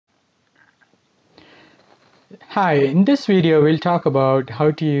Hi, in this video we'll talk about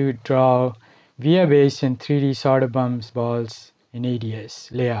how to draw via-based and 3D solder bumps balls in EDS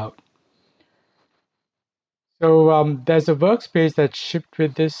layout. So there's a workspace that's shipped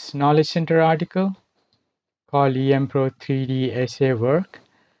with this Knowledge Center article called EMPro 3D Essay Work,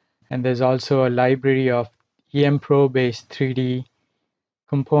 and there's also a library of EMPro based 3D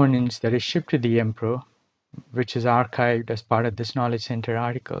components that is shipped to the EMPro, which is archived as part of this Knowledge Center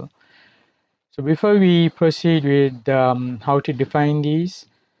article. So before we proceed with how to define these,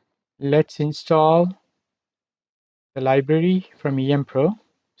 let's install the library from EMPro.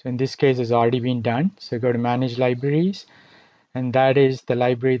 So in this case, it's already been done. So go to Manage Libraries, and that is the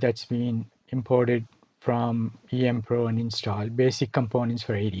library that's been imported from EMPro and installed, basic components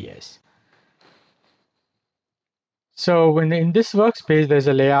for ADS. So in this workspace, there's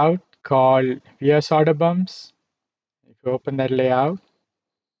a layout called via solder bumps. If you open that layout,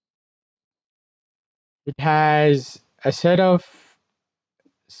 it has a set of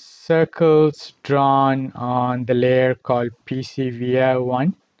circles drawn on the layer called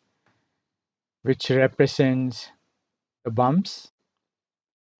PCVIA1, which represents the bumps.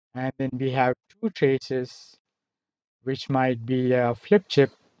 And then we have two traces, which might be a flip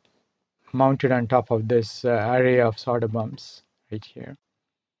chip mounted on top of this array of solder bumps right here.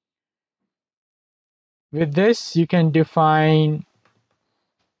 With this, you can define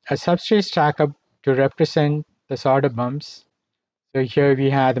a substrate stack-up to represent the solder bumps. So here we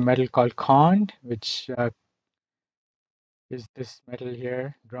have the metal called cond, which is this metal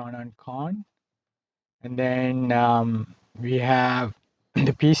here drawn on cond. And then we have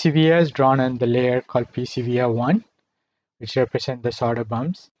the PCVS drawn on the layer called PCVR1, which represent the solder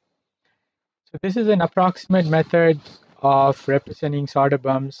bumps. So this is an approximate method of representing solder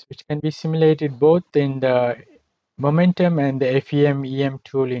bumps, which can be simulated both in the momentum and the FEM-EM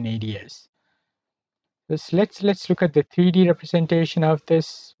tool in ADS. Let's look at the 3D representation of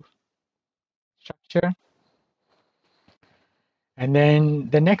this structure. And then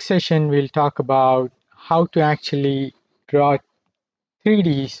the next session, we'll talk about how to actually draw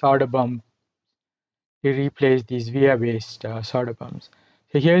 3D solder bump to replace these via-based solder bumps.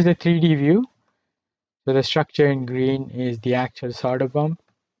 So here's the 3D view. So the structure in green is the actual solder bump.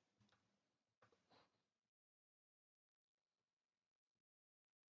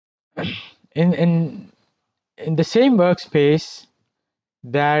 In the same workspace,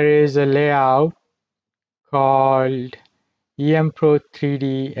 there is a layout called EMPro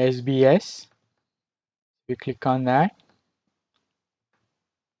 3D SBS. We click on that.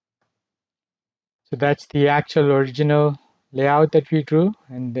 So that's the actual original layout that we drew,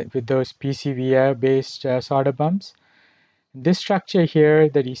 and with those PCVR based solder bumps. This structure here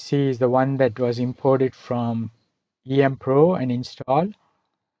that you see is the one that was imported from EMPro and installed.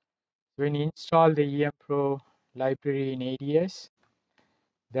 When you install the EMPro library in ADS,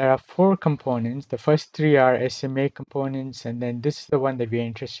 there are 4 components. The first 3 are SMA components, and then this is the one that we're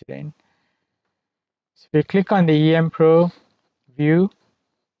interested in. So if we click on the EMPro view,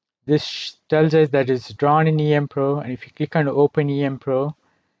 this tells us that it's drawn in EMPro, and if you click on Open EMPro,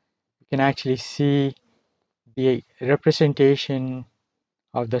 you can actually see the representation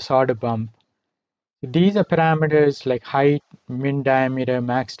of the solder bump. So these are parameters like height, min diameter,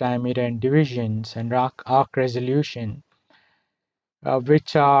 max diameter, and divisions, and arc resolution,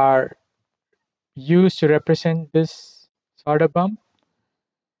 which are used to represent this solder bump.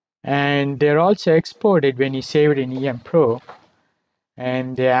 And they're also exported when you save it in EMPro,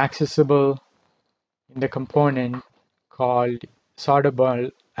 and they're accessible in the component called solder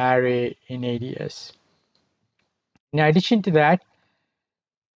ball array in ADS. In addition to that,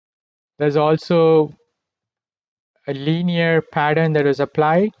 there's also a linear pattern that was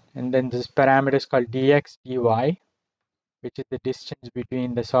applied, and then this parameter is called dx dy, which is the distance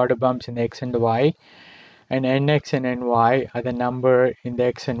between the solder bumps in the x and the y, and nx and ny are the number in the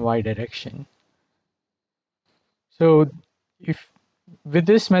x and y direction. So with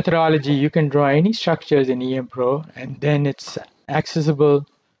this methodology, you can draw any structures in EMPro, and then it's accessible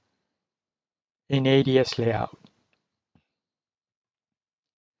in ADS layout.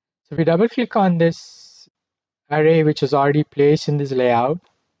 So if we double click on this array, which is already placed in this layout,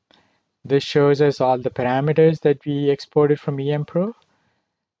 this shows us all the parameters that we exported from EMPro,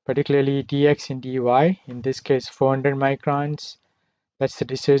 particularly dx and dy, in this case 400 microns. That's the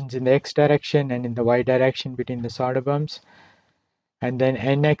distance in the x direction and in the y direction between the solder bumps. And then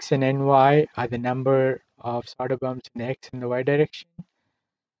nx and ny are the number of solder bumps in the x and the y direction.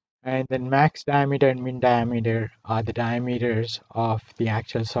 And then max diameter and min diameter are the diameters of the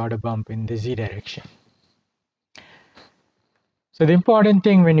actual solder bump in the z direction. So the important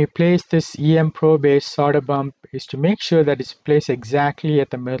thing when you place this EMPro based solder bump is to make sure that it's placed exactly at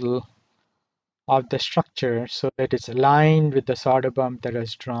the middle of the structure so that it's aligned with the solder bump that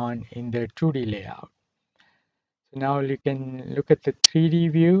was drawn in the 2D layout. So now you can look at the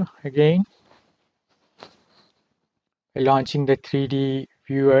 3D view again by launching the 3D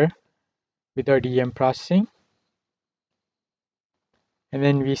viewer without EM processing. And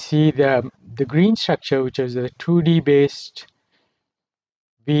then we see the green structure, which is a 2D based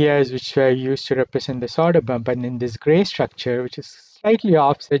vias which were used to represent the solder bump, and then this gray structure, which is slightly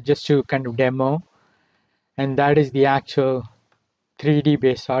offset just to kind of demo, and that is the actual 3D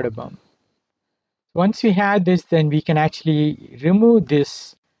based solder bump. Once we have this, then we can actually remove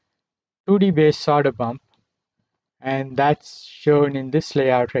this 2D based solder bump, and that's shown in this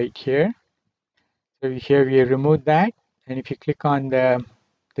layout right here. So here we remove that, and if you click on the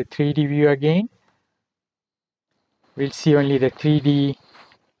 3D view again, we'll see only the 3D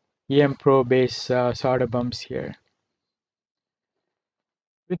EMPro based solder bumps here.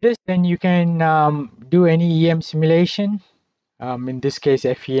 With this, then you can do any EM simulation, in this case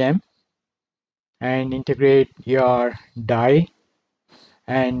FEM, and integrate your die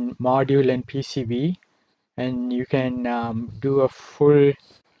and module and PCB, and you can do a full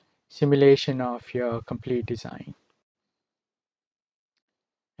simulation of your complete design.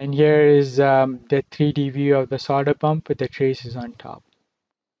 And here is the 3D view of the solder bump with the traces on top.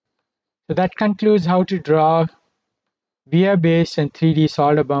 So that concludes how to draw via-based and 3D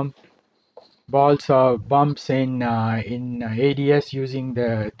solder bump balls or bumps in ADS using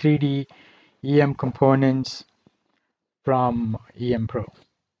the 3D EM components from EMPro.